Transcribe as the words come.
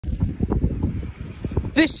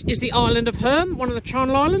This is the island of Herm, one of the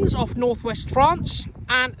Channel Islands off northwest France,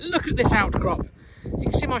 and look at this outcrop. You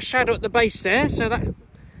can see my shadow at the base there, so that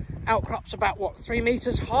outcrop's about, what, 3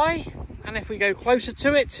 meters high? And if we go closer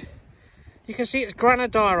to it, you can see it's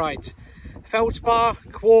granodiorite, feldspar,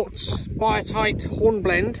 quartz, biotite,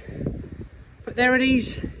 hornblende. But there are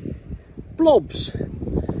these blobs.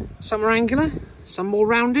 Some are angular, some more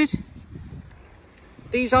rounded.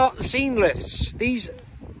 These are xenoliths. These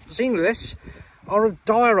xenoliths are of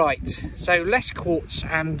diorite, so less quartz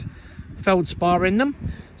and feldspar in them.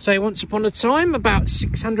 So once upon a time, about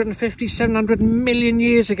 650, 700 million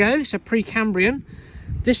years ago, so Precambrian,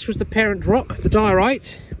 this was the parent rock, the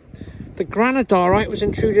diorite. The granodiorite was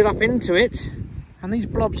intruded up into it, and these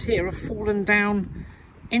blobs here have fallen down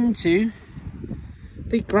into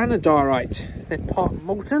the granodiorite. They're part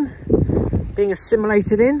molten, being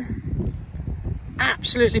assimilated in.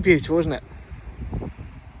 Absolutely beautiful, isn't it?